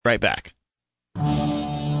Right back.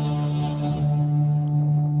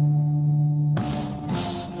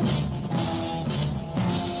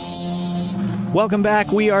 Welcome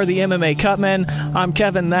back. We are the MMA Cutmen. I'm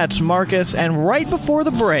Kevin, that's Marcus, and right before the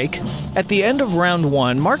break, at the end of round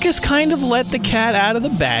 1, Marcus kind of let the cat out of the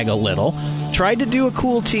bag a little, tried to do a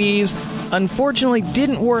cool tease, unfortunately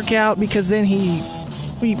didn't work out because then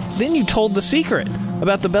you told the secret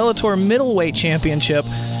about the Bellator middleweight championship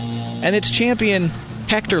and its champion,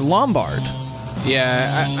 Hector Lombard. Yeah,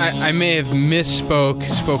 I may have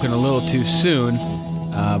spoken a little too soon,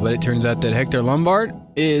 but it turns out that Hector Lombard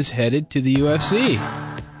is headed to the UFC.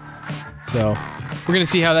 So we're going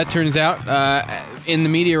to see how that turns out. In the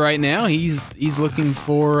media right now, he's looking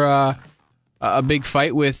for a big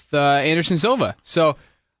fight with Anderson Silva. So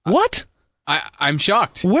what? I'm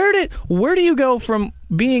shocked. Where do you go from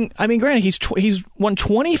being? I mean, granted, he's won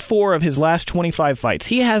 24 of his last 25 fights.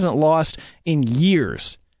 He hasn't lost in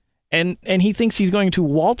years, and he thinks he's going to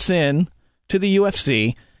waltz in to the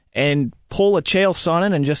UFC and pull a Chael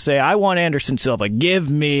Sonnen and just say, I want Anderson Silva. Give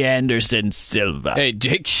me Anderson Silva. Hey,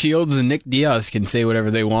 Jake Shields and Nick Diaz can say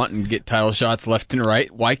whatever they want and get title shots left and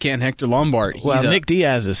right. Why can't Hector Lombard? Nick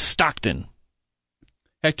Diaz is Stockton.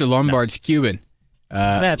 Hector Lombard's Cuban.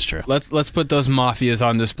 That's true. Let's put those mafias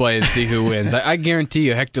on display and see who wins. I guarantee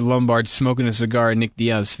you Hector Lombard's smoking a cigar in Nick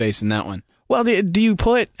Diaz's face in that one. Well, do you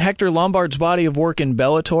put Hector Lombard's body of work in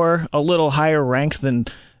Bellator a little higher ranked than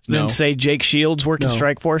say Jake Shields' work in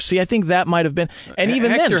Strikeforce? See, I think that might have been, and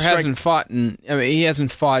even Hector then, he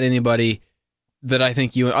hasn't fought anybody that I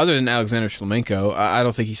think other than Alexander Shlemenko. I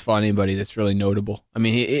don't think he's fought anybody that's really notable. I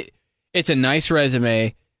mean, it's a nice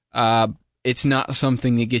resume. It's not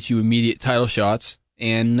something that gets you immediate title shots.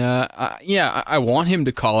 And I want him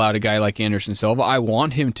to call out a guy like Anderson Silva. I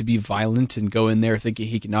want him to be violent and go in there thinking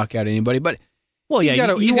he can knock out anybody. But he's got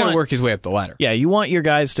to work his way up the ladder. Yeah, you want your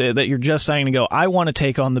guys that you're just signing to go, I want to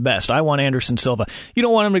take on the best. I want Anderson Silva. You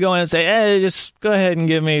don't want him to go in and say, hey, just go ahead and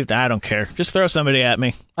give me, I don't care. Just throw somebody at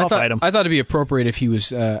me. I'll fight him. I thought it'd be appropriate if he was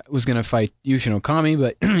going to fight Yushin Okami,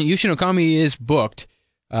 but Yushin Okami is booked.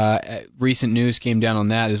 Recent news came down on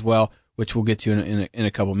that as well, which we'll get to in a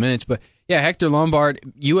couple minutes. But yeah, Hector Lombard,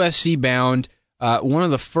 UFC bound, one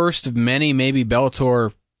of the first of many, maybe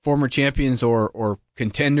Bellator former champions or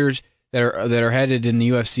contenders that are headed in the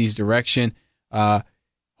UFC's direction.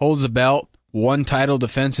 Holds a belt, one title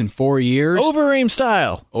defense in 4 years. Overeem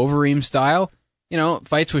style. You know,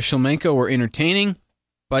 fights with Shlemenko were entertaining,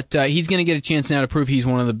 but he's going to get a chance now to prove he's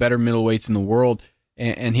one of the better middleweights in the world,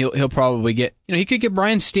 and he'll probably get, he could get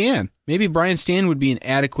Brian Stann. Maybe Brian Stann would be an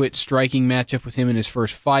adequate striking matchup with him in his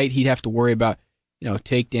first fight. He'd have to worry about,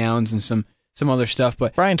 takedowns and some other stuff.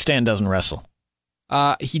 But Brian Stann doesn't wrestle.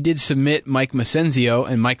 He did submit Mike Macenzio,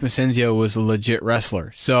 and Mike Macenzio was a legit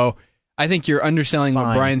wrestler. So I think you're underselling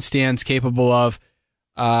what Brian Stann's capable of.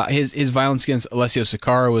 His violence against Alessio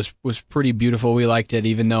Sakara was pretty beautiful. We liked it,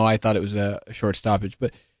 even though I thought it was a short stoppage.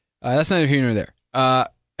 But that's neither here nor there.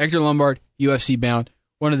 Hector Lombard, UFC bound,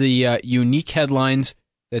 one of the unique headlines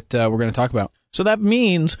that we're going to talk about. So that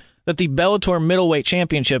means that the Bellator middleweight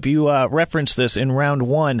championship, you referenced this in round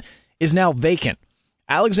 1, is now vacant.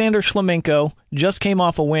 Alexander Shlemenko just came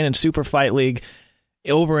off a win in Super Fight League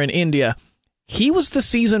over in India. He was the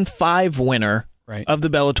Season 5 winner of the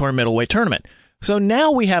Bellator middleweight tournament. So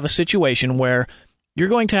now we have a situation where you're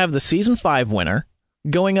going to have the Season 5 winner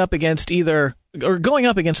going up against the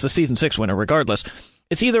Season 6 winner, regardless.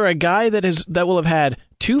 It's either a guy that will have had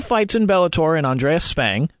 2 fights in Bellator in Andreas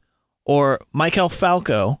Spang, or Michael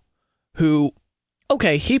Falco, who,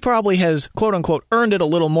 okay, he probably has, quote-unquote, earned it a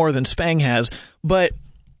little more than Spang has, but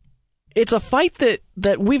it's a fight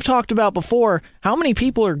that we've talked about before. How many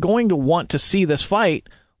people are going to want to see this fight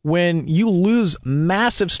when you lose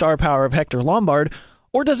massive star power of Hector Lombard?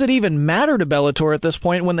 Or does it even matter to Bellator at this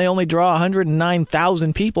point when they only draw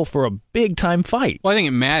 109,000 people for a big-time fight? Well, I think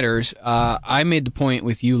it matters. I made the point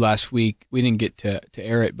with you last week. We didn't get to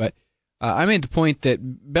air it, but I made the point that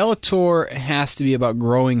Bellator has to be about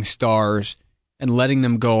growing stars and letting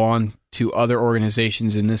them go on to other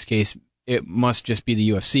organizations. In this case, it must just be the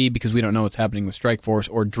UFC because we don't know what's happening with Strikeforce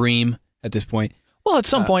or Dream at this point. Well, at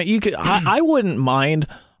some point, you could. I wouldn't mind,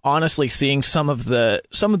 honestly, seeing some of the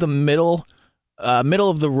middle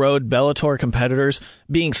of the road Bellator competitors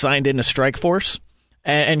being signed into Strikeforce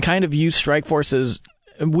and kind of use Strikeforce as,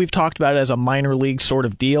 we've talked about it as a minor league sort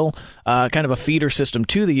of deal, kind of a feeder system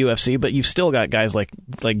to the UFC, but you've still got guys like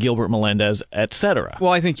Gilbert Melendez, etc.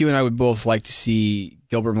 Well, I think you and I would both like to see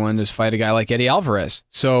Gilbert Melendez fight a guy like Eddie Alvarez.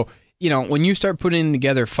 So, when you start putting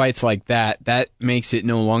together fights like that makes it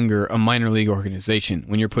no longer a minor league organization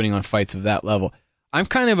when you're putting on fights of that level. I'm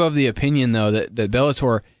kind of the opinion, though, that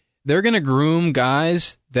Bellator, they're going to groom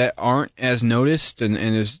guys that aren't as noticed and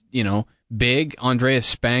as, big. Andreas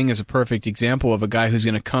Spang is a perfect example of a guy who's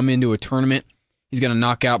going to come into a tournament. He's going to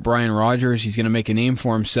knock out Brian Rogers. He's going to make a name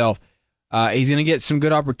for himself. He's going to get some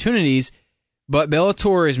good opportunities, but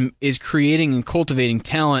Bellator is creating and cultivating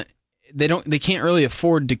talent. They can't really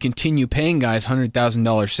afford to continue paying guys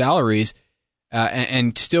 $100,000 salaries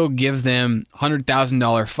and still give them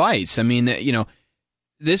 $100,000 fights. I mean,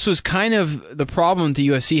 this was kind of the problem the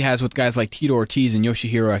UFC has with guys like Tito Ortiz and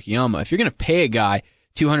Yoshihiro Akiyama. If you're going to pay a guy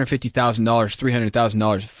 $250,000,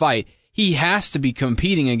 $300,000 a fight, he has to be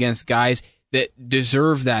competing against guys that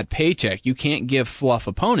deserve that paycheck. You can't give fluff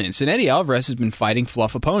opponents. And Eddie Alvarez has been fighting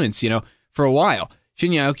fluff opponents, for a while.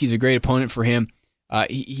 Shinya Aoki's a great opponent for him.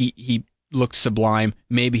 He looked sublime.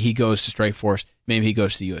 Maybe he goes to Strikeforce. Maybe he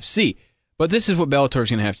goes to the UFC. But this is what Bellator's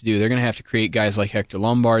going to have to do. They're going to have to create guys like Hector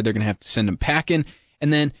Lombard. They're going to have to send him packing.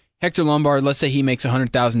 And then Hector Lombard, let's say he makes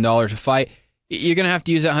 $100,000 a fight. You're going to have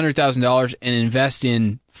to use that $100,000 and invest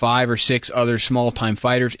in 5 or 6 other small-time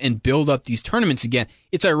fighters and build up these tournaments again.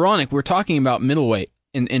 It's ironic. We're talking about middleweight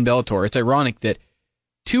in Bellator. It's ironic that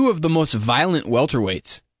 2 of the most violent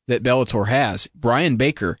welterweights that Bellator has, Brian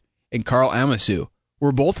Baker and Carl Amasu,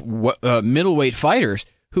 were both middleweight fighters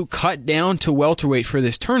who cut down to welterweight for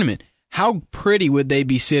this tournament. How pretty would they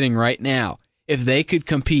be sitting right now if they could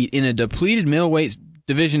compete in a depleted middleweight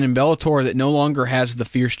division in Bellator that no longer has the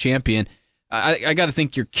fierce champion? I got to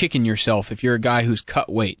think you're kicking yourself if you're a guy who's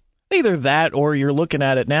cut weight. Either that or you're looking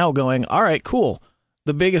at it now going, all right, cool.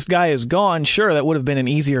 The biggest guy is gone. Sure, that would have been an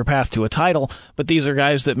easier path to a title, but these are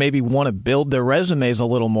guys that maybe want to build their resumes a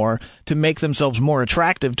little more to make themselves more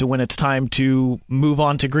attractive to when it's time to move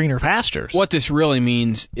on to greener pastures. What this really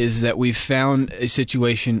means is that we've found a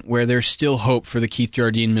situation where there's still hope for the Keith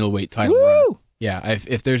Jardine middleweight title run. Yeah,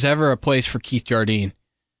 if there's ever a place for Keith Jardine,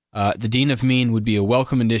 the Dean of Mean would be a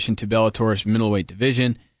welcome addition to Bellator's middleweight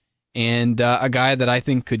division, and a guy that I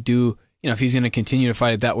think could do, if he's going to continue to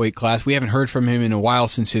fight at that weight class. We haven't heard from him in a while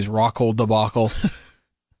since his Rockhold debacle,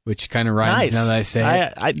 which kind of rhymes now that I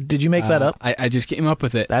say it. Did you make that up? I just came up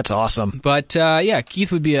with it. That's awesome. But,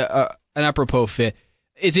 Keith would be an apropos fit.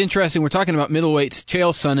 It's interesting. We're talking about middleweights.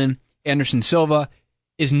 Chael Sonnen, Anderson Silva,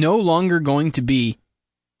 is no longer going to be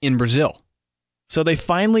in Brazil. So they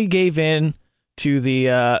finally gave in to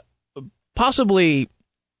the possibly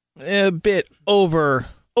a bit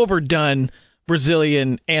overdone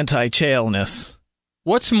Brazilian anti-Chaelness.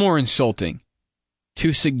 What's more insulting?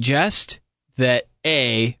 To suggest that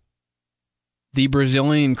the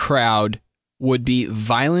Brazilian crowd would be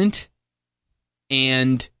violent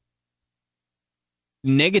and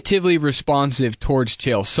negatively responsive towards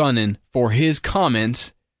Chael Sonnen for his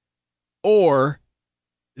comments, or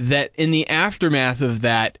that in the aftermath of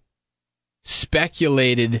that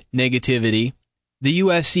speculated negativity, the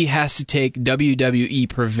UFC has to take WWE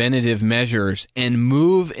preventative measures and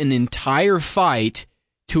move an entire fight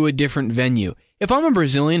to a different venue. If I'm a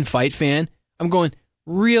Brazilian fight fan, I'm going,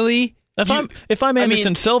 really? If I'm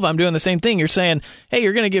Anderson Silva, I'm doing the same thing. You're saying, hey,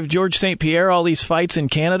 you're going to give George St. Pierre all these fights in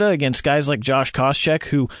Canada against guys like Josh Koscheck,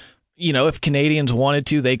 who, if Canadians wanted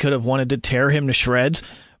to, they could have wanted to tear him to shreds.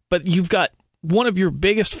 But you've got one of your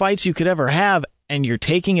biggest fights you could ever have, and you're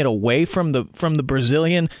taking it away from the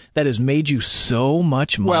Brazilian that has made you so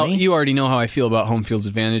much money? Well, you already know how I feel about home field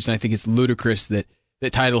advantage, and I think it's ludicrous that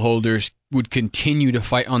title holders would continue to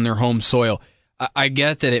fight on their home soil. I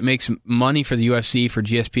get that it makes money for the UFC, for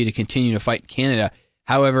GSP to continue to fight in Canada.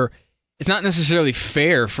 However, it's not necessarily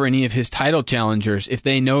fair for any of his title challengers if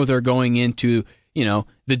they know they're going into,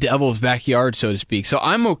 the devil's backyard, so to speak. So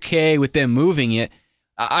I'm okay with them moving it.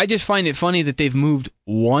 I just find it funny that they've moved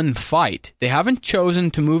one fight. They haven't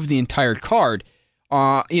chosen to move the entire card.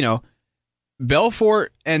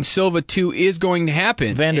 Belfort and Silva 2 is going to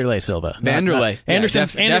happen. Vanderlei Silva. Vanderlei.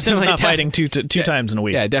 Anderson's not fighting two times in a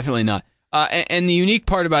week. Yeah, definitely not. And the unique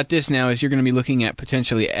part about this now is you're going to be looking at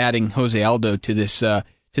potentially adding Jose Aldo to this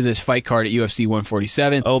fight card at UFC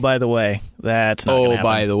 147. Oh, by the way, that's not gonna happen.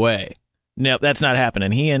 By the way. Nope, that's not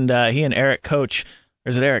happening. He and Eric Koch, or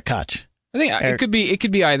is it Eric Koch? I think it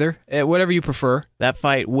could be either, whatever you prefer. That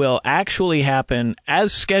fight will actually happen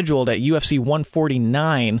as scheduled at UFC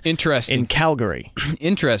 149. Interesting. In Calgary.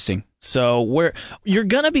 Interesting. So you're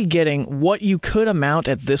going to be getting what you could amount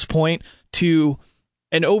at this point to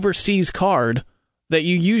an overseas card that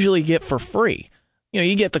you usually get for free.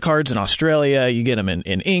 You get the cards in Australia, you get them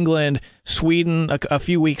in England, Sweden a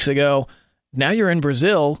few weeks ago. Now you're in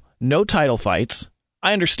Brazil, no title fights.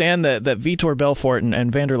 I understand that Vitor Belfort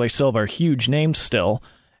and Vanderlei Silva are huge names still,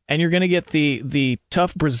 and you're going to get the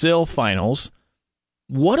tough Brazil finals.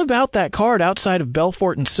 What about that card outside of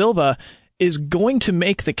Belfort and Silva is going to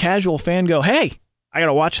make the casual fan go, hey, I got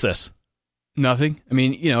to watch this? Nothing. I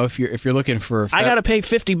mean, if you're looking for I got to pay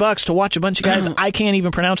 $50 to watch a bunch of guys I can't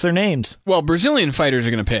even pronounce their names. Well, Brazilian fighters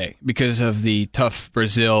are going to pay because of the tough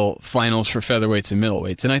Brazil finals for featherweights and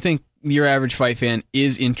middleweights. And I think your average fight fan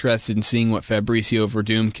is interested in seeing what Fabricio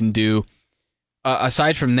Verdum can do.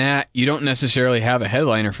 Aside from that, you don't necessarily have a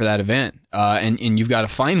headliner for that event, and you've got to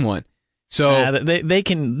find one. So they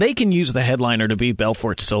can use the headliner to beat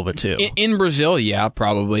Belfort Silva too. In Brazil, yeah,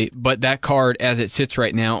 probably. But that card, as it sits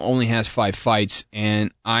right now, only has 5 fights,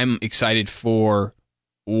 and I'm excited for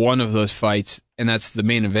one of those fights, and that's the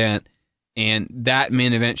main event. And that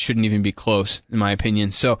main event shouldn't even be close, in my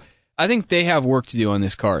opinion. So I think they have work to do on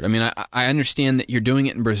this card. I mean, I understand that you're doing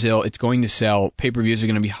it in Brazil. It's going to sell. Pay-per-views are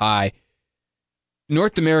going to be high.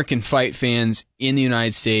 North American fight fans in the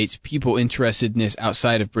United States, people interested in this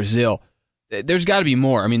outside of Brazil, there's got to be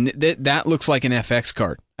more. I mean, that looks like an FX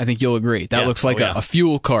card. I think you'll agree. That looks like a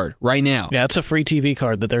fuel card right now. Yeah, it's a free TV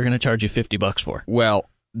card that they're going to charge you $50 for. Well,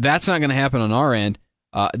 that's not going to happen on our end.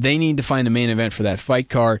 They need to find a main event for that fight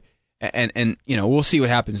card, and we'll see what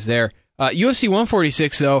happens there. UFC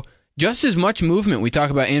 146, though, just as much movement. We talk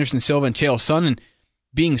about Anderson Silva and Chael Sonnen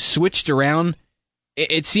being switched around.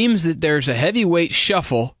 It seems that there's a heavyweight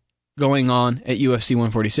shuffle going on at UFC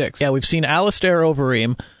 146. Yeah, we've seen Alistair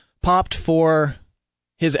Overeem popped for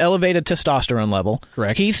his elevated testosterone level.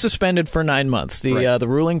 Correct. He's suspended for 9 months. The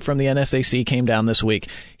ruling from the NSAC came down this week.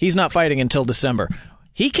 He's not fighting until December.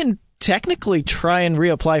 He can technically try and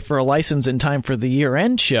reapply for a license in time for the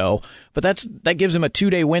year-end show, but that gives him a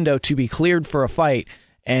 2-day window to be cleared for a fight,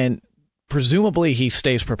 and presumably he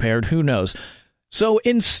stays prepared. Who knows? So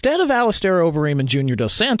instead of Alistair Overeem and Junior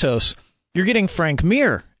Dos Santos, you're getting Frank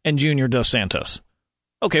Mir and Junior Dos Santos.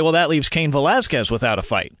 Okay, well, that leaves Cain Velasquez without a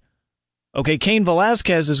fight. Okay, Cain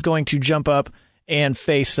Velasquez is going to jump up and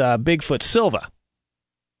face Bigfoot Silva.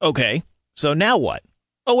 Okay, so now what?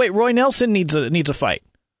 Oh, wait, Roy Nelson needs a fight.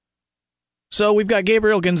 So we've got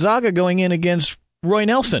Gabriel Gonzaga going in against Roy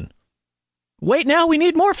Nelson. Wait, now we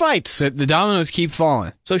need more fights. The dominoes keep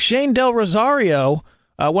falling. So Shane Del Rosario,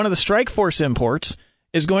 one of the Strikeforce imports,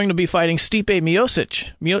 is going to be fighting Stipe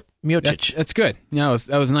Miocic. That's good. No,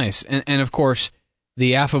 that was nice. And of course,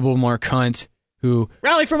 the affable Mark Hunt, who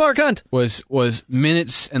rally for Mark Hunt, was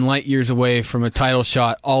minutes and light years away from a title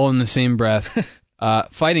shot, all in the same breath,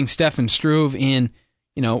 fighting Stefan Struve in,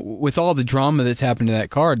 with all the drama that's happened to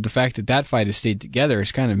that card, the fact that fight has stayed together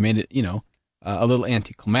has kind of made it, a little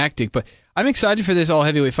anticlimactic. But I'm excited for this all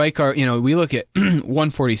heavyweight fight card. We look at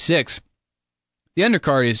 146. The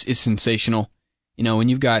undercard is sensational. When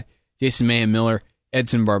you've got Jason Mayhem Miller,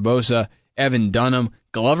 Edson Barboza, Evan Dunham,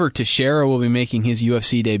 Glover Teixeira will be making his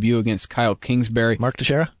UFC debut against Kyle Kingsbury. Mark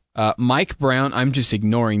Teixeira? Mike Brown, I'm just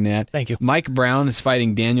ignoring that. Thank you. Mike Brown is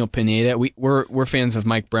fighting Daniel Pineda. We're fans of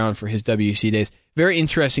Mike Brown for his WC days. Very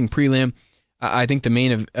interesting prelim. I think the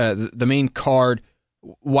main card,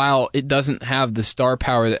 while it doesn't have the star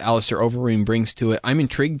power that Alistair Overeem brings to it, I'm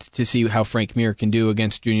intrigued to see how Frank Mir can do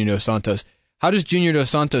against Junior Dos Santos. How does Junior Dos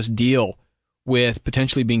Santos deal with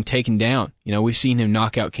potentially being taken down? We've seen him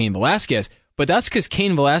knock out Cain Velasquez, but that's because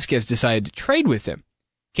Cain Velasquez decided to trade with him.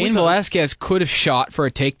 Cain Velasquez could have shot for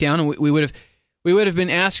a takedown, and we would have been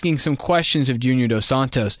asking some questions of Junior Dos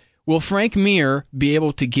Santos. Will Frank Mir be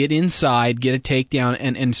able to get inside, get a takedown,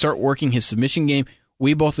 and start working his submission game?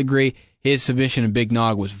 We both agree his submission of Big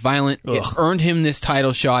Nog was violent. Ugh. It earned him this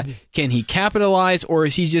title shot. Can he capitalize, or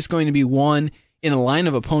is he just going to be one in a line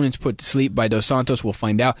of opponents put to sleep by Dos Santos? We'll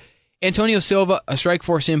find out. Antonio Silva, a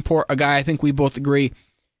Strikeforce import, a guy I think we both agree.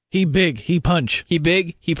 He big, he punch. He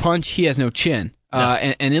big, he punch, he has no chin.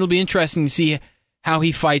 Yeah. And it'll be interesting to see how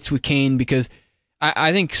he fights with Cain, because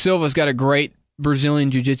I think Silva's got a great Brazilian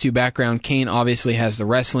Jiu-Jitsu background. Cain obviously has the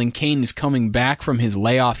wrestling. Cain is coming back from his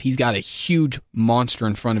layoff. He's got a huge monster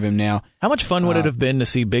in front of him now. How much fun would it have been to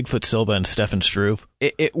see Bigfoot Silva and Stefan Struve?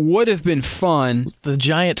 It would have been fun. The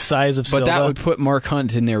giant size of Silva. But that would put Mark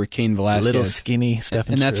Hunt in there with Cain Velasquez. Little skinny Stefan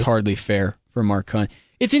Struve. And that's hardly fair for Mark Hunt.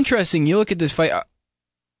 It's interesting. You look at this fight.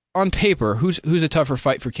 On paper, who's a tougher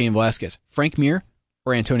fight for Cain Velasquez? Frank Mir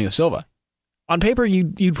or Antonio Silva? On paper,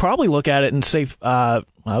 you'd probably look at it and say, I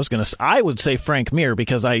would say Frank Mir,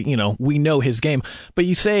 because we know his game. But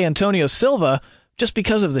you say Antonio Silva just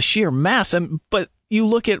because of the sheer mass. But you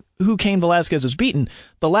look at who Cain Velasquez has beaten.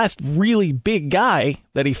 The last really big guy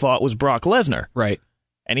that he fought was Brock Lesnar. Right.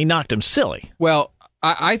 And he knocked him silly. Well,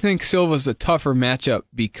 I think Silva's a tougher matchup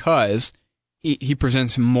because he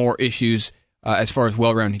presents more issues as far as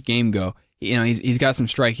well-rounded game go. He's got some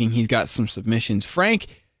striking. He's got some submissions. Frank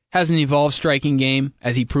has an evolved striking game,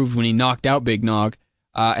 as he proved when he knocked out Big Nog.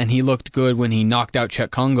 and he looked good when he knocked out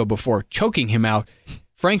Cheick Kongo before choking him out.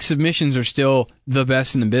 Frank's submissions are still the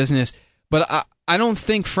best in the business, but I don't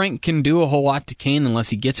think Frank can do a whole lot to Cain unless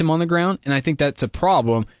he gets him on the ground, and I think that's a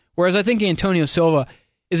problem. Whereas I think Antonio Silva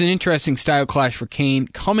is an interesting style clash for Cain.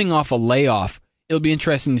 Coming off a layoff, it'll be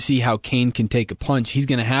interesting to see how Cain can take a punch. He's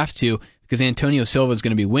going to have to, because Antonio Silva is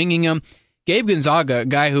going to be winging him. Gabe Gonzaga, a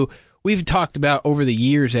guy who we've talked about over the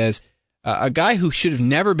years as a guy who should have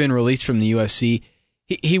never been released from the UFC.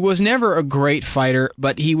 He was never a great fighter,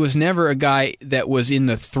 but he was never a guy that was in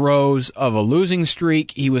the throes of a losing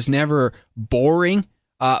streak. He was never boring.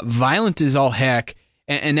 Violent as all heck.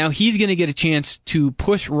 And now he's going to get a chance to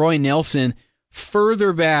push Roy Nelson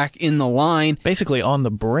further back in the line. Basically on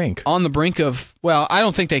the brink. On the brink of, well, I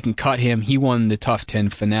don't think they can cut him. He won the Tough 10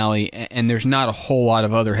 finale, and there's not a whole lot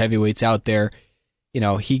of other heavyweights out there. You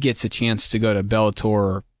know, he gets a chance to go to Bellator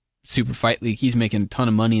or Super Fight League. He's making a ton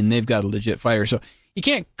of money, and they've got a legit fighter. So you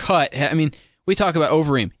can't cut. I mean, we talk about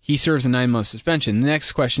Overeem. He serves a 9-month suspension. The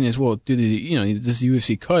next question is, well, does the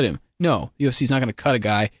UFC cut him? No, the UFC's not going to cut a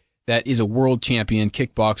guy that is a world champion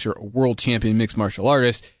kickboxer, a world champion mixed martial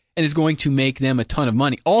artist, and is going to make them a ton of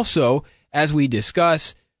money. Also, as we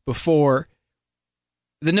discussed before,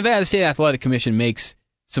 the Nevada State Athletic Commission makes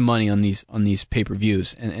some money on these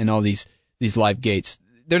pay-per-views and all these live gates.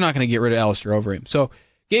 They're not going to get rid of Alistair Overeem. So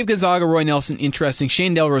Gabe Gonzaga, Roy Nelson, interesting.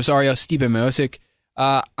 Shane Del Rosario, Stipe Miocic.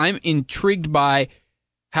 I'm intrigued by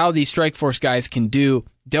how these Strikeforce guys can do.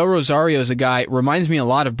 Del Rosario is a guy, reminds me a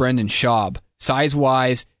lot of Brendan Schaub,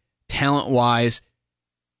 size-wise, talent-wise.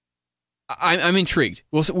 I'm intrigued.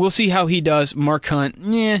 We'll see how he does. Mark Hunt,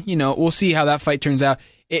 we'll see how that fight turns out.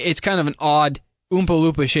 It's kind of an odd Oompa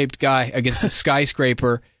Loompa-shaped guy against a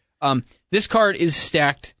skyscraper. This card is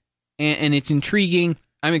stacked, and it's intriguing.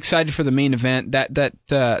 I'm excited for the main event.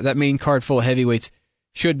 That main card full of heavyweights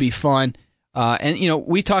should be fun. And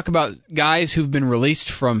we talk about guys who've been released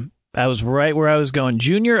from. That was right where I was going.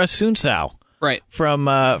 Junior Asuncao. Right. From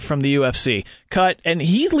the UFC. Cut, and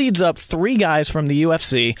he leads up 3 guys from the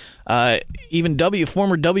UFC. Even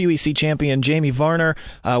former WEC champion Jamie Varner.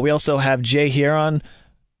 We also have Jay Heron.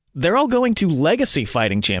 They're all going to Legacy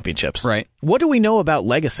Fighting Championships. Right. What do we know about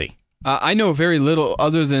Legacy? I know very little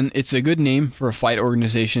other than it's a good name for a fight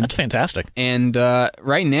organization. That's fantastic. And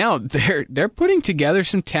right now, they're putting together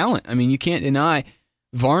some talent. I mean, you can't deny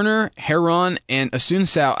Varner, Heron, and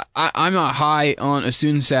Asuncao. I'm not high on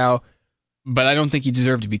Asuncao, but I don't think he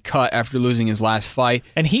deserved to be cut after losing his last fight.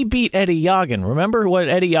 And he beat Eddie Yagin. Remember what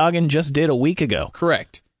Eddie Yagin just did a week ago?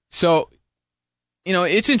 Correct. So,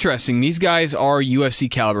 it's interesting. These guys are UFC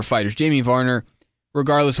caliber fighters. Jamie Varner,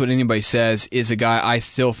 regardless what anybody says, is a guy I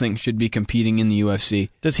still think should be competing in the UFC.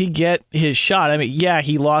 Does he get his shot? I mean, yeah,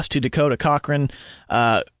 he lost to Dakota Cochran,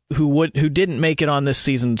 who didn't make it on this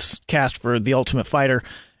season's cast for The Ultimate Fighter.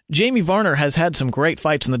 Jamie Varner has had some great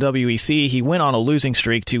fights in the WEC. He went on a losing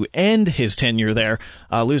streak to end his tenure there,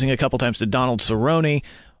 losing a couple times to Donald Cerrone.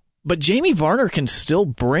 But Jamie Varner can still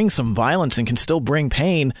bring some violence and can still bring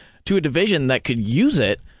pain to a division that could use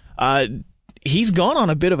it. He's gone on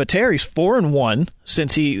a bit of a tear. He's 4-1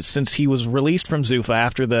 since he was released from Zuffa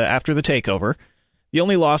after the takeover. The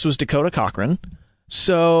only loss was Dakota Cochran.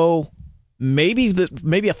 So maybe a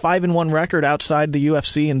 5-1 record outside the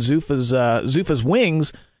UFC and Zuffa's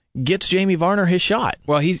wings gets Jamie Varner his shot.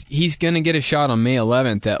 Well, he's going to get a shot on May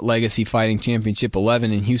 11th at Legacy Fighting Championship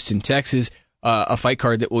 11 in Houston, Texas, a fight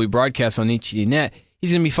card that will be broadcast on HDNet.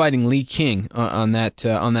 He's going to be fighting Lee King on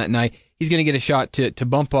that night. He's going to get a shot to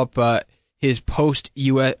bump up his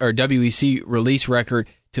post-US or WEC release record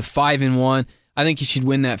to 5-1. I think he should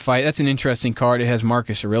win that fight. That's an interesting card. It has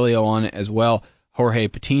Marcus Aurelio on it as well. Jorge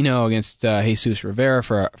Patino against Jesus Rivera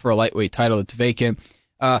for a lightweight title that's vacant.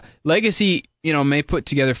 Legacy, may put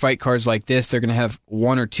together fight cards like this. They're going to have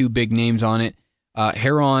 1 or 2 big names on it.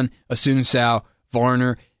 Heron, Asuncao,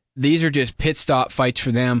 Varner. These are just pit stop fights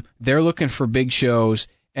for them. They're looking for big shows,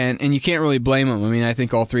 and you can't really blame them. I mean, I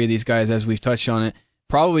think all 3 of these guys, as we've touched on it,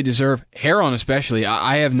 probably deserve. Heron especially.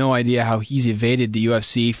 I have no idea how he's evaded the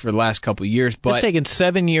UFC for the last couple of years. But it's taken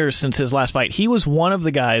 7 years since his last fight. He was one of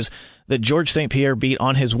the guys that George St. Pierre beat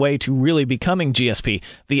on his way to really becoming GSP.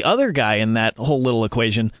 The other guy in that whole little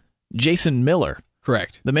equation, Jason Miller.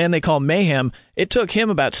 Correct. The man they call Mayhem. It took him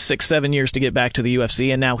about 6-7 years to get back to the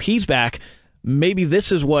UFC, and now he's back. Maybe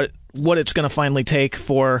this is what it's going to finally take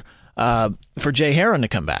for Jay Heron to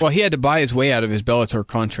come back. Well, he had to buy his way out of his Bellator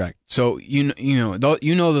contract. So you know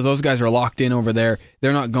that those guys are locked in over there.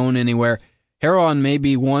 They're not going anywhere. Heron may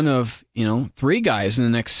be one of 3 guys in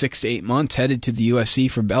the next 6 to 8 months headed to the UFC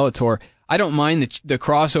for Bellator. I don't mind the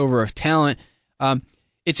crossover of talent.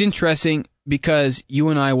 It's interesting. because you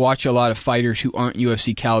and I watch a lot of fighters who aren't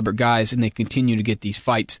UFC caliber guys, and they continue to get these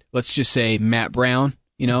fights. Let's just say Matt Brown,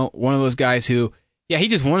 one of those guys who, he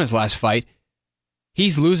just won his last fight.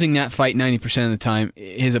 He's losing that fight 90% of the time.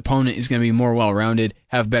 His opponent is going to be more well-rounded,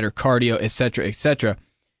 have better cardio, etc., etc.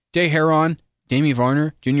 Jay Heron, Damian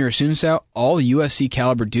Varner, Junior Asunsao, all UFC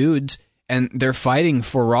caliber dudes, and they're fighting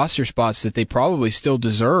for roster spots that they probably still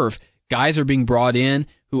deserve. Guys are being brought in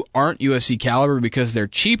who aren't UFC caliber because they're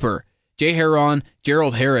cheaper. Jay Heron,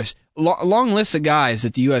 Gerald Harris, long list of guys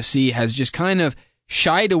that the UFC has just kind of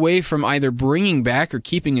shied away from either bringing back or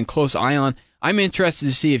keeping a close eye on. I'm interested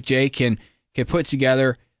to see if Jay can put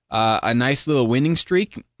together a nice little winning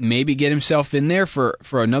streak, maybe get himself in there for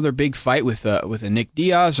another big fight with a Nate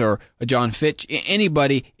Diaz or a John Fitch.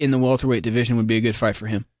 Anybody in the welterweight division would be a good fight for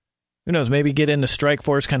him. Who knows, maybe get into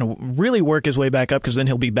Strikeforce, kind of really work his way back up, because then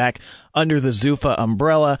he'll be back under the Zuffa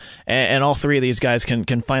umbrella, and all three of these guys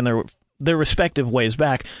can find their respective ways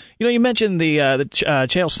back. You mentioned the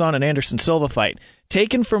Chael Sonnen and Anderson Silva fight.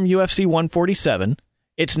 Taken from UFC 147,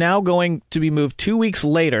 it's now going to be moved 2 weeks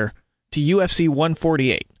later to UFC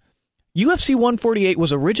 148. UFC 148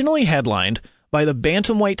 was originally headlined by the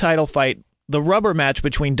Bantamweight title fight, the rubber match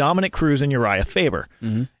between Dominic Cruz and Uriah Faber.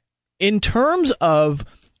 Mm-hmm. In terms of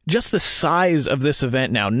just the size of this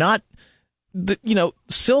event now, not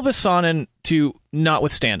Silva Sonnen to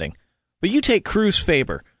notwithstanding, but you take Cruz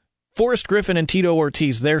Faber, Forrest Griffin and Tito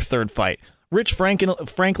Ortiz, their third fight, Rich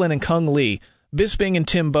Franklin and Kung Lee, Bisping and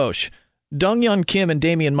Tim Bosch, Dong-Yeon Kim and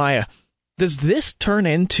Damian Maia. Does this turn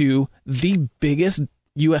into the biggest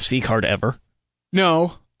UFC card ever?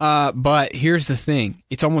 No, but here's the thing.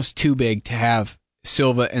 It's almost too big to have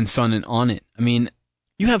Silva and Sonnen on it. I mean,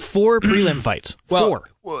 you have 4 prelim fights. Four.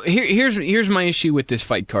 Well, here's my issue with this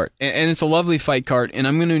fight card, and it's a lovely fight card, and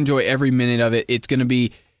I'm going to enjoy every minute of it. It's going to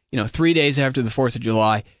be, 3 days after the 4th of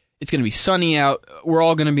July. It's going to be sunny out. We're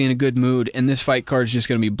all going to be in a good mood, and this fight card is just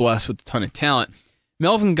going to be blessed with a ton of talent.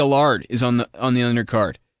 Melvin Gillard is on the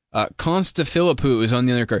undercard. Konsta Philippou is on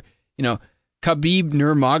the undercard. Khabib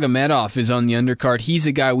Nurmagomedov is on the undercard. He's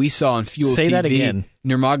the guy we saw on Fuel TV. Say that again.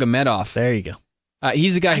 Nurmagomedov. There you go.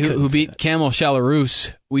 He's the guy who beat Kamil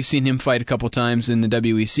Chalarus. We've seen him fight a couple times in the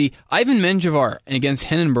WEC. Ivan Menjivar against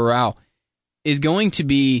Henan Barao is going to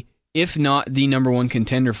be, if not the number one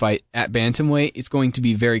contender fight at Bantamweight, it's going to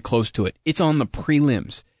be very close to it. It's on the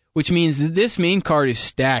prelims, which means that this main card is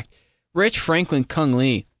stacked. Rich Franklin, Kung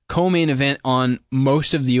Lee, co-main event on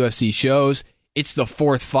most of the UFC shows. It's the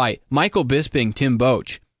 4th fight. Michael Bisping, Tim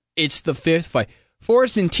Boach. It's the 5th fight.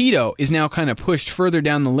 Forrest and Tito is now kind of pushed further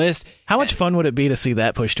down the list. How much fun would it be to see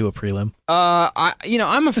that pushed to a prelim?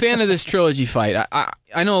 I'm a fan of this trilogy fight.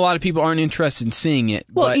 I know a lot of people aren't interested in seeing it.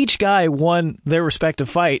 Well, but each guy won their respective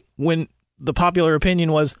fight when the popular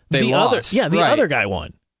opinion was they lost. Other guy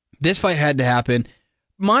won. This fight had to happen.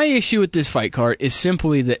 My issue with this fight card is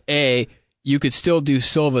simply that A, you could still do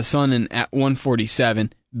Silva Sonnen at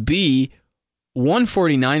 147. B,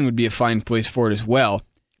 149 would be a fine place for it as well.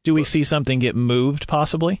 Do we see something get moved,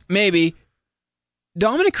 possibly? Maybe.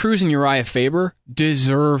 Dominic Cruz and Uriah Faber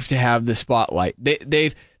deserve to have the spotlight.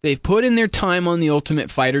 They've put in their time on The Ultimate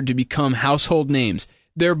Fighter to become household names.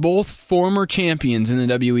 They're both former champions in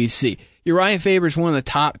the WEC. Uriah Faber is one of the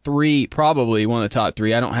top 3, probably one of the top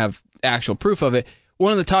 3. I don't have actual proof of it.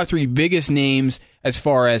 One of the top 3 biggest names as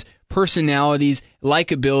far as personalities,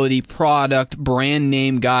 likability, product, brand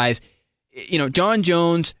name guys. John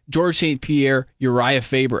Jones, George St. Pierre, Uriah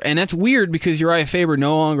Faber. And that's weird because Uriah Faber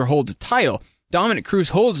no longer holds a title. Dominic Cruz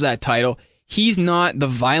holds that title. He's not the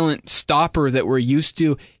violent stopper that we're used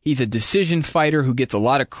to. He's a decision fighter who gets a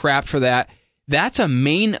lot of crap for that. That's a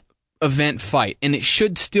main event fight, and it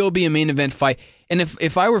should still be a main event fight. And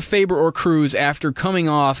if I were Faber or Cruz after coming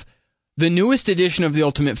off the newest edition of The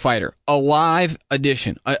Ultimate Fighter, a live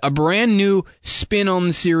edition, a brand new spin on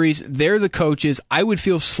the series, they're the coaches, I would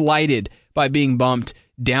feel slighted by being bumped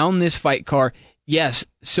down this fight card. Yes,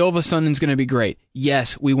 Silva Sonnen's going to be great.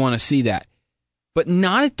 Yes, we want to see that. But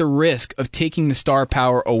not at the risk of taking the star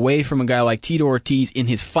power away from a guy like Tito Ortiz in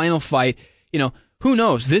his final fight. Who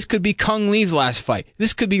knows? This could be Kung Lee's last fight.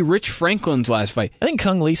 This could be Rich Franklin's last fight. I think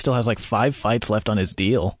Kung Lee still has like 5 fights left on his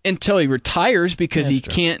deal. Until he retires because he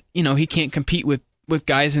true. can't, he can't compete with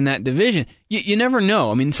guys in that division. You never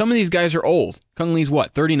know. I mean, some of these guys are old. Kung Lee's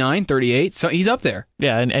what, 39, 38? So he's up there.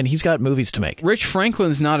 Yeah, and he's got movies to make. Rich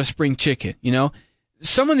Franklin's not a spring chicken,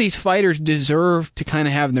 Some of these fighters deserve to kind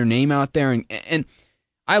of have their name out there. And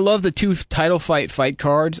I love the 2 title fight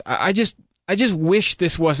cards. I just wish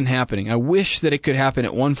this wasn't happening. I wish that it could happen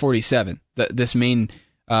at 147, this main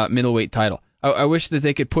middleweight title. I wish that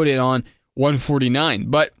they could put it on 149.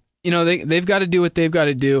 But, they've got to do what they've got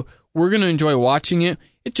to do. We're going to enjoy watching it.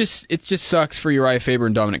 It just sucks for Uriah Faber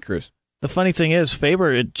and Dominic Cruz. The funny thing is,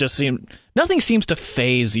 Faber, nothing seems to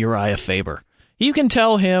faze Uriah Faber. You can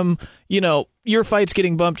tell him, your fight's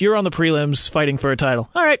getting bumped. You're on the prelims fighting for a title.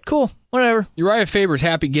 All right, cool, whatever. Uriah Faber's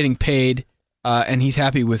happy getting paid, and he's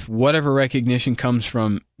happy with whatever recognition comes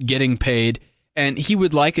from getting paid, and he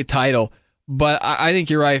would like a title. But I think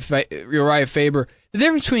Uriah Faber, the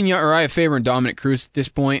difference between Uriah Faber and Dominic Cruz at this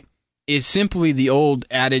point is simply the old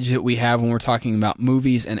adage that we have when we're talking about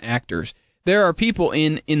movies and actors. There are people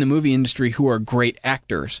in the movie industry who are great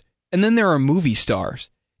actors, and then there are movie stars.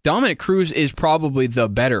 Dominic Cruz is probably the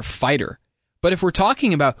better fighter. But if we're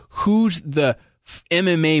talking about who's the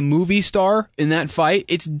MMA movie star in that fight,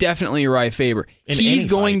 it's definitely Uriah Faber. He's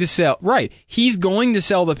going to sell, right. He's going to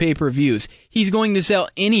sell the pay-per-views. He's going to sell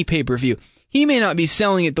any pay-per-view. He may not be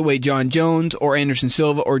selling it the way John Jones or Anderson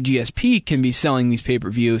Silva or GSP can be selling these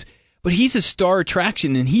pay-per-views, but he's a star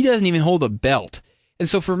attraction, and he doesn't even hold a belt. And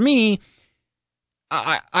so for me,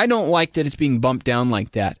 I don't like that it's being bumped down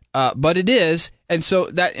like that, but it is. And so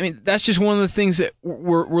that's just one of the things that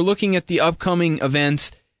we're looking at the upcoming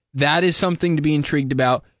events. That is something to be intrigued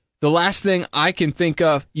about. The last thing I can think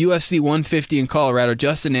of, UFC 150 in Colorado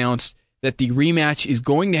just announced that the rematch is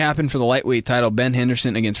going to happen for the lightweight title, Ben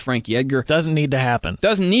Henderson against Frankie Edgar. Doesn't need to happen.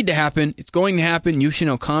 Doesn't need to happen. It's going to happen.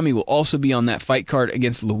 Yushin Okami will also be on that fight card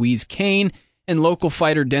against Louise Kane, and local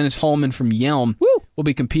fighter Dennis Hallman from Yelm will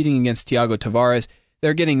be competing against Thiago Tavares.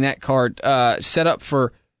 They're getting that card set up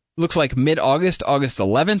for, looks like mid-August, August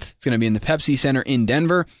 11th. It's going to be in the Pepsi Center in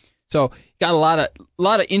Denver. So got a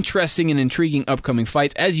lot of interesting and intriguing upcoming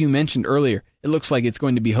fights. As you mentioned earlier, it looks like it's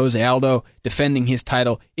going to be Jose Aldo defending his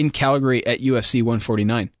title in Calgary at UFC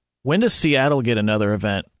 149. When does Seattle get another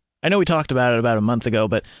event? I know we talked about it about a month ago,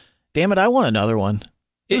 but damn it, I want another one.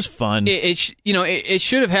 It was fun. It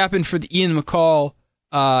should have happened for the Ian McCall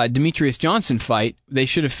Demetrius Johnson fight. They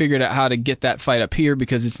should have figured out how to get that fight up here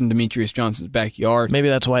because it's in Demetrius Johnson's backyard. Maybe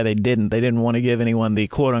that's why they didn't. They didn't want to give anyone the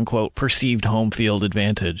quote-unquote perceived home field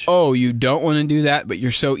advantage. Oh, you don't want to do that, but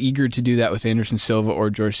you're so eager to do that with Anderson Silva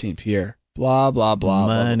or George St. Pierre. Blah, blah, blah.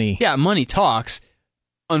 Money. Blah, blah. Yeah, money talks.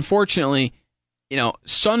 Unfortunately,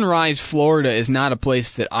 Sunrise, Florida is not a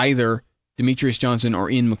place that either Demetrius Johnson or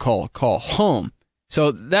Ian McCall call home.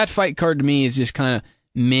 So that fight card to me is just kind of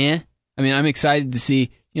meh. I mean, I'm excited to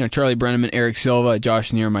see, Charlie Brenneman, Eric Silva,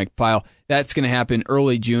 Josh Neer, Mike Pyle. That's going to happen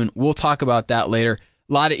early June. We'll talk about that later.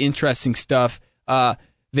 A lot of interesting stuff.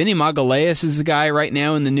 Vinny Magalhaes is the guy right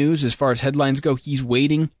now in the news as far as headlines go. He's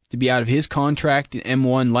waiting to be out of his contract, an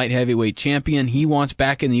M1 light heavyweight champion. He wants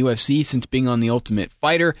back in the UFC since being on The Ultimate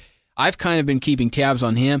Fighter. I've kind of been keeping tabs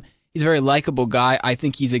on him. He's a very likable guy. I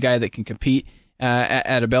think he's a guy that can compete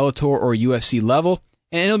at a Bellator or UFC level.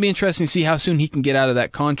 And it'll be interesting to see how soon he can get out of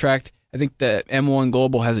that contract. I think the M1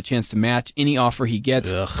 Global has a chance to match any offer he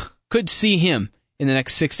gets. Could see him in the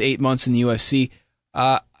next 6 to 8 months in the UFC.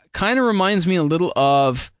 Kind of reminds me a little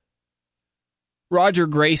of Roger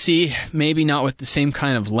Gracie, maybe not with the same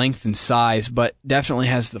kind of length and size, but definitely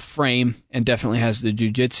has the frame and definitely has the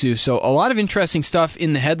jiu-jitsu. So a lot of interesting stuff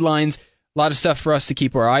in the headlines. A lot of stuff for us to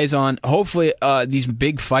keep our eyes on. Hopefully, these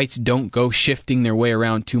big fights don't go shifting their way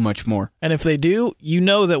around too much more. And if they do, you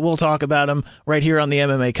know that we'll talk about them right here on the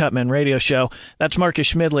MMA Cutmen radio show. That's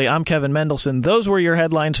Marcus Schmidley. I'm Kevin Mendelson. Those were your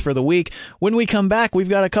headlines for the week. When we come back, we've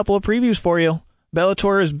got a couple of previews for you.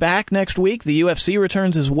 Bellator is back next week. The UFC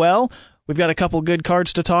returns as well. We've got a couple good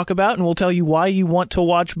cards to talk about, and we'll tell you why you want to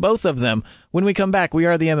watch both of them. When we come back, we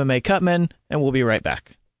are the MMA Cutmen, and we'll be right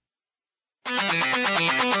back.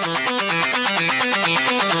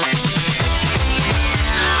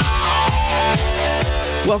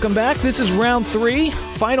 Welcome back. This is round 3.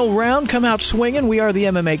 Final round. Come out swinging. We are the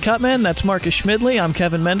MMA Cutmen. That's Marcus Schmidley. I'm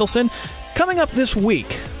Kevin Mendelson. Coming up this week,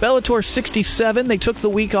 Bellator 67. They took the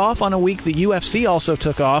week off on a week the UFC also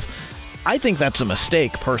took off. I think that's a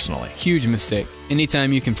mistake, personally. Huge mistake.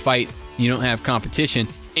 Anytime you can fight, you don't have competition,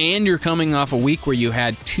 and you're coming off a week where you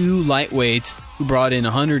had 2 lightweights who brought in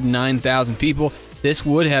 109,000 people, this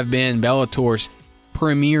would have been Bellator's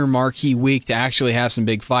premier marquee week to actually have some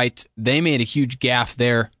big fights. They made a huge gaffe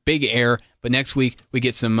there, big error, but next week we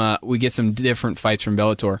get some different fights from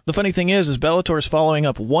Bellator. The funny thing is Bellator is following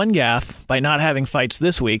up one gaffe by not having fights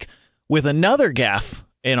this week with another gaffe,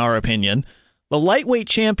 in our opinion. The lightweight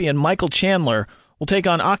champion, Michael Chandler, will take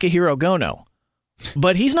on Akihiro Gono.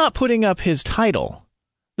 But he's not putting up his title.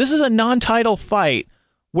 This is a non-title fight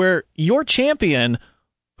where your champion,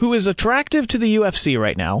 who is attractive to the UFC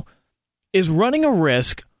right now, is running a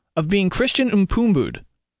risk of being Christian Mpumbud.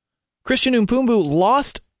 Christian Mpumbud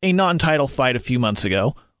lost a non-title fight a few months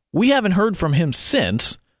ago. We haven't heard from him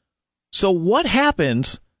since. So what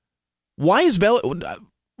happens why is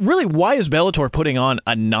Bellator putting on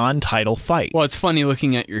a non-title fight? Well, it's funny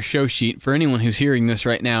looking at your show sheet. For anyone who's hearing this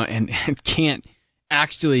right now and can't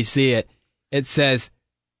actually see it, it says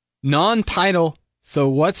non-title. So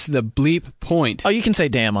what's the bleep point? Oh, you can say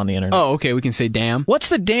damn on the internet. Oh, okay, we can say damn. What's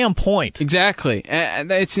the damn point? Exactly.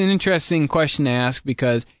 It's an interesting question to ask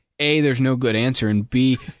because A, there's no good answer, and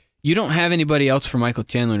B, you don't have anybody else for Michael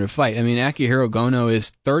Chandler to fight. I mean, Akihiro Gono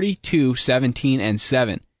is 32, 17, and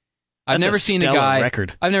 7. I've never seen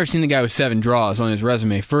a guy with 7 draws on his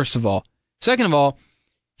resume, first of all. Second of all,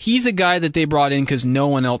 he's a guy that they brought in because no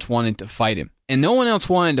one else wanted to fight him. And no one else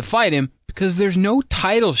wanted to fight him because there's no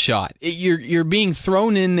title shot. You're being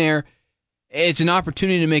thrown in there. It's an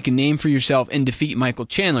opportunity to make a name for yourself and defeat Michael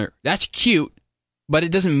Chandler. That's cute, but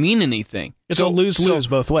it doesn't mean anything. It's a lose-lose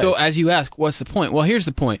both ways. So as you ask, what's the point? Well, here's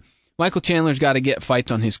the point. Michael Chandler's got to get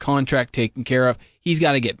fights on his contract taken care of. He's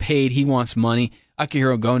got to get paid. He wants money.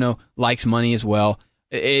 Akihiro Gono likes money as well.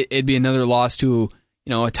 It'd be another loss to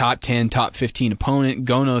a top 10, top 15 opponent.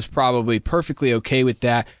 Gono's probably perfectly okay with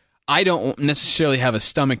that. I don't necessarily have a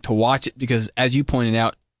stomach to watch it because, as you pointed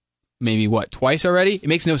out, maybe twice already? It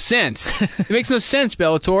makes no sense. It makes no sense,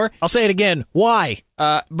 Bellator. I'll say it again. Why?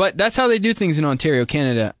 But that's how they do things in Ontario,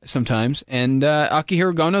 Canada sometimes. And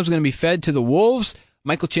Akihiro Gono's going to be fed to the wolves.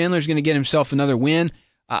 Michael Chandler's going to get himself another win.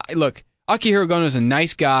 Look, Akihiro Gono's a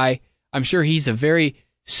nice guy. I'm sure he's a very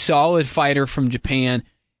solid fighter from Japan.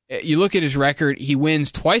 You look at his record, he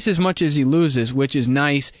wins twice as much as he loses, which is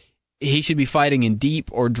nice. He should be fighting in Deep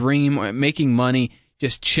or Dream, or making money,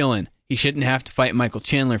 just chilling. He shouldn't have to fight Michael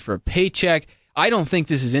Chandler for a paycheck. I don't think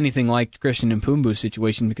this is anything like Christian Mpumbu's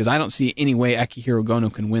situation because I don't see any way Akihiro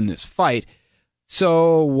Gono can win this fight.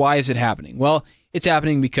 So why is it happening? Well, it's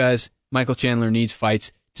happening because Michael Chandler needs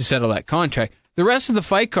fights to settle that contract. The rest of the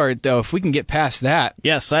fight card, though, if we can get past that...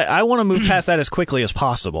 Yes, I want to move past that as quickly as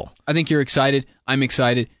possible. I think you're excited. I'm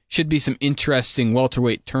excited. Should be some interesting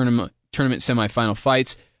welterweight tournament semifinal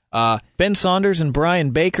fights. Ben Saunders and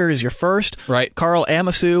Brian Baker is your first. Right. Carl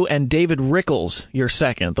Amasu and David Rickles, your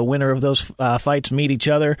second. The winner of those fights meet each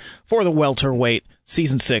other for the welterweight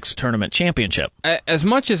Season 6 tournament championship. As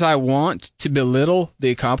much as I want to belittle the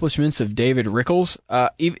accomplishments of David Rickles,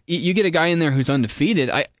 you get a guy in there who's undefeated.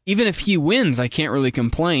 Even if he wins, I can't really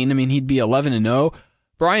complain. I mean, he'd be 11-0.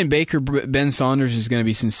 Brian Baker, Ben Saunders is going to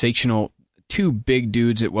be sensational. Two big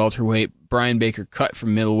dudes at welterweight. Brian Baker cut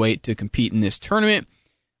from middleweight to compete in this tournament.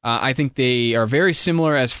 I think they are very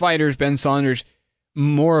similar as fighters. Ben Saunders,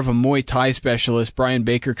 more of a Muay Thai specialist. Brian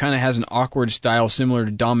Baker kind of has an awkward style similar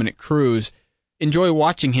to Dominic Cruz. Enjoy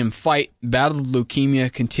watching him fight. Battled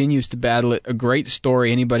leukemia, continues to battle it. A great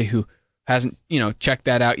story. Anybody who hasn't, checked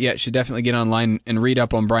that out yet should definitely get online and read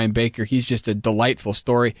up on Brian Baker. He's just a delightful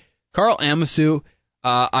story. Carl Amasu,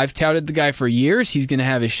 I've touted the guy for years. He's going to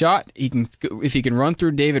have his shot. If he can run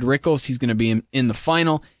through David Rickles, he's going to be in the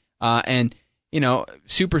final.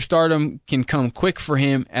 Superstardom can come quick for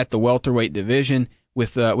him at the welterweight division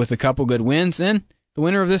with a couple good wins. And the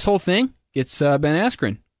winner of this whole thing gets Ben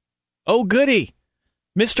Askren. Oh, goody.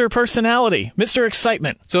 Mr. Personality. Mr.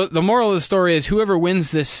 Excitement. So the moral of the story is whoever wins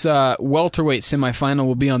this welterweight semifinal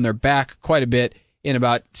will be on their back quite a bit in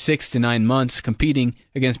about 6 to 9 months competing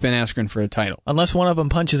against Ben Askren for a title. Unless one of them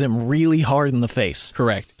punches him really hard in the face.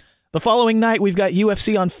 Correct. The following night, we've got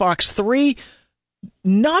UFC on Fox 3.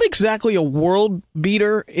 Not exactly a world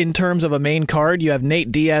beater in terms of a main card. You have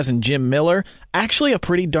Nate Diaz and Jim Miller. Actually a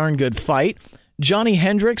pretty darn good fight. Johnny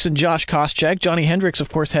Hendricks and Josh Koscheck. Johnny Hendricks, of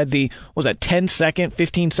course, had the 10-second,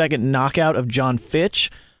 15-second knockout of John Fitch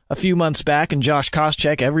a few months back, and Josh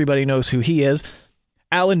Koscheck, everybody knows who he is.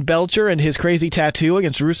 Alan Belcher and his crazy tattoo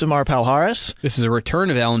against Rousimar Palhares. This is a return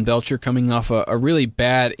of Alan Belcher coming off a really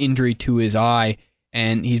bad injury to his eye,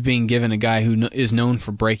 and he's being given a guy who is known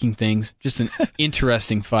for breaking things. Just an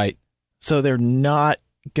interesting fight. So they're not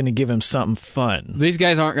going to give him something fun. These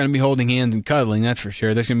guys aren't going to be holding hands and cuddling, that's for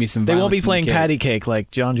sure. There's going to be some violence. They won't be playing patty cake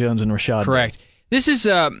like John Jones and Rashad. Correct. This is,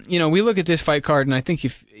 we look at this fight card, and I think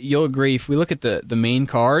if you'll agree, if we look at the main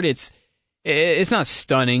card, it's not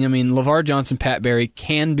stunning. I mean, LeVar Johnson, Pat Barry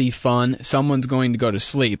can be fun. Someone's going to go to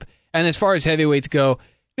sleep. And as far as heavyweights go,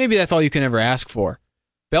 maybe that's all you can ever ask for.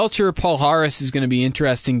 Belcher, Palhares is going to be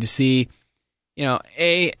interesting to see,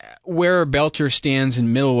 where Belcher stands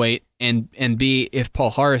in middleweight, and B, if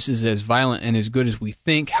Palhares is as violent and as good as we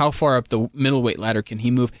think, how far up the middleweight ladder can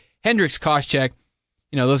he move? Hendricks, Koscheck,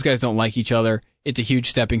 those guys don't like each other. It's a huge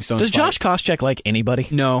stepping stone. Does Josh Koscheck like anybody?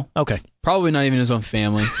 No. Okay. Probably not even his own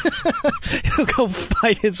family. He'll go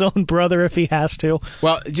fight his own brother if he has to.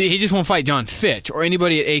 Well, he just won't fight John Fitch or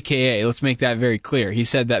anybody at AKA. Let's make that very clear. He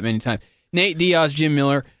said that many times. Nate Diaz, Jim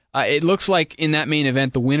Miller. It looks like in that main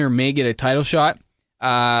event, the winner may get a title shot.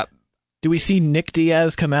 Do we see Nick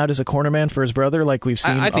Diaz come out as a cornerman for his brother like we've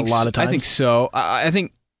seen a lot of times? I think so. I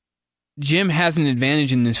think Jim has an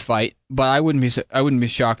advantage in this fight, but I wouldn't be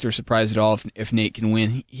shocked or surprised at all if Nate can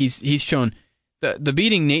win. He's shown the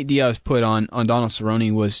beating Nate Diaz put on Donald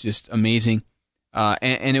Cerrone was just amazing,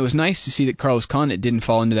 and it was nice to see that Carlos Condit didn't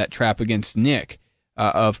fall into that trap against Nick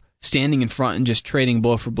of standing in front and just trading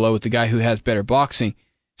blow for blow with the guy who has better boxing.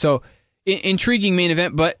 So intriguing main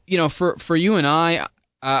event, but for you and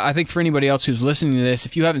I think for anybody else who's listening to this,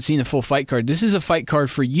 if you haven't seen the full fight card, this is a fight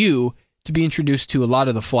card for you to be introduced to a lot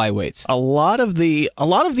of the flyweights. A lot of the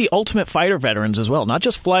Ultimate Fighter veterans as well, not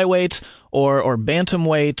just flyweights or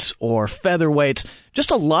bantamweights or featherweights,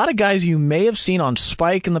 just a lot of guys you may have seen on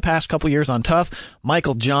Spike in the past couple years on Tough.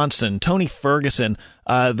 Michael Johnson, Tony Ferguson,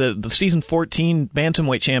 the season 14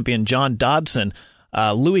 bantamweight champion John Dodson,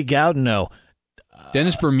 Louis Gaudino,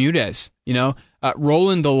 Dennis Bermudez,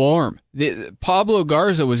 Roland Delorme. Pablo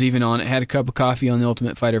Garza was even on it, had a cup of coffee on the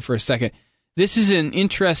Ultimate Fighter for a second. This is an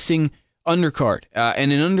interesting undercard,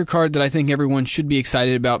 and an undercard that I think everyone should be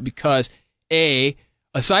excited about because,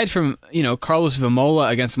 aside from, Carlos Vimola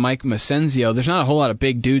against Mike Macenzio, there's not a whole lot of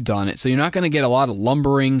big dudes on it, so you're not going to get a lot of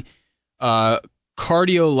lumbering,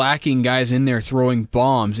 cardio-lacking guys in there throwing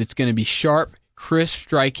bombs. It's going to be sharp, crisp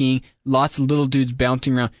striking, lots of little dudes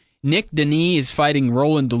bouncing around. Nick Denis is fighting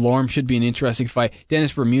Roland Delorme. Should be an interesting fight.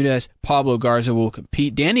 Dennis Bermudez, Pablo Garza will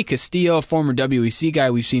compete. Danny Castillo, a former WEC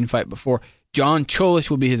guy we've seen fight before. John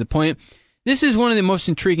Cholish will be his opponent. This is one of the most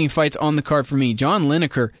intriguing fights on the card for me. John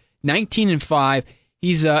Lineker, 19-5.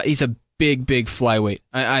 He's a big flyweight.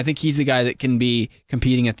 I think he's a guy that can be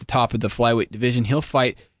competing at the top of the flyweight division. He'll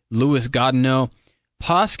fight Louis Gaudino.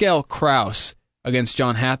 Pascal Kraus against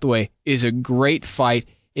John Hathaway is a great fight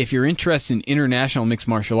if you're interested in international mixed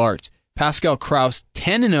martial arts. Pascal Kraus,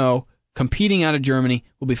 10-0, competing out of Germany,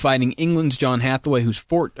 will be fighting England's John Hathaway, who's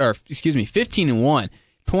 15-1,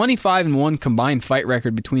 25-1 combined fight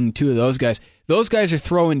record between the two of those guys. Those guys are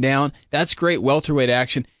throwing down. That's great welterweight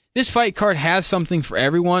action. This fight card has something for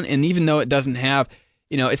everyone, and even though it doesn't have,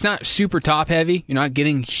 it's not super top heavy, you're not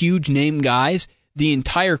getting huge name guys, the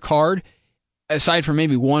entire card, aside from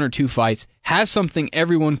maybe one or two fights, has something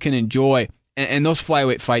everyone can enjoy. And those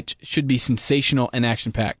flyweight fights should be sensational and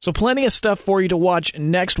action-packed. So plenty of stuff for you to watch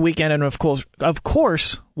next weekend, and of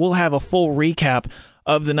course, we'll have a full recap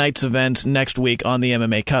of the night's events next week on the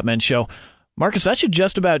MMA Cutmen show. Marcus, that should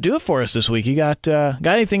just about do it for us this week. You got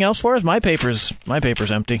anything else for us? My paper's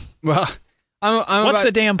empty. Well, what's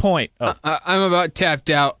the damn point? Oh. I'm about tapped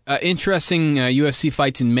out. Interesting UFC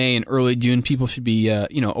fights in May and early June. People should be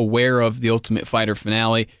aware of the Ultimate Fighter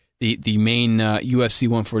finale. The main UFC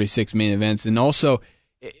 146 main events. And also,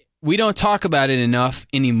 we don't talk about it enough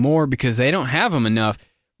anymore because they don't have them enough.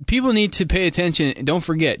 People need to pay attention. Don't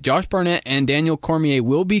forget, Josh Barnett and Daniel Cormier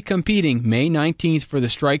will be competing May 19th for the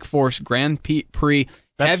Strikeforce Grand Prix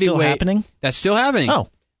That's heavyweight. Still happening? That's still happening. Oh.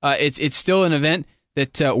 It's still an event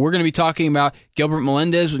that we're going to be talking about. Gilbert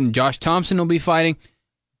Melendez and Josh Thompson will be fighting.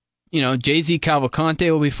 Jay-Z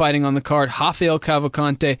Cavalcante will be fighting on the card. Rafael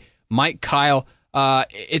Cavalcante, Mike Kyle.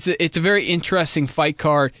 It's a very interesting fight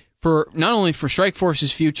card for not only for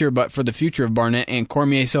Strikeforce's future, but for the future of Barnett and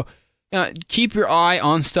Cormier. So keep your eye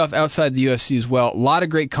on stuff outside the UFC as well. A lot of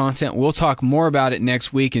great content. We'll talk more about it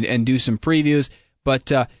next week and do some previews.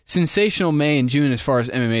 But sensational May and June as far as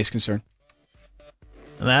MMA is concerned.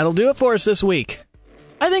 And that'll do it for us this week.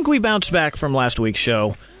 I think we bounced back from last week's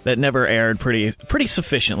show that never aired pretty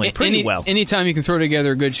sufficiently, well. Anytime you can throw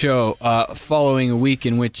together a good show following a week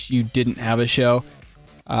in which you didn't have a show,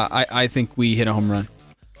 I think we hit a home run.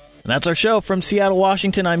 And that's our show from Seattle,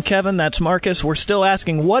 Washington. I'm Kevin. That's Marcus. We're still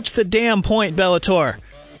asking, what's the damn point, Bellator?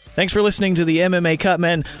 Thanks for listening to the MMA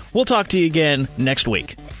Cutmen. We'll talk to you again next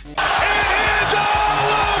week.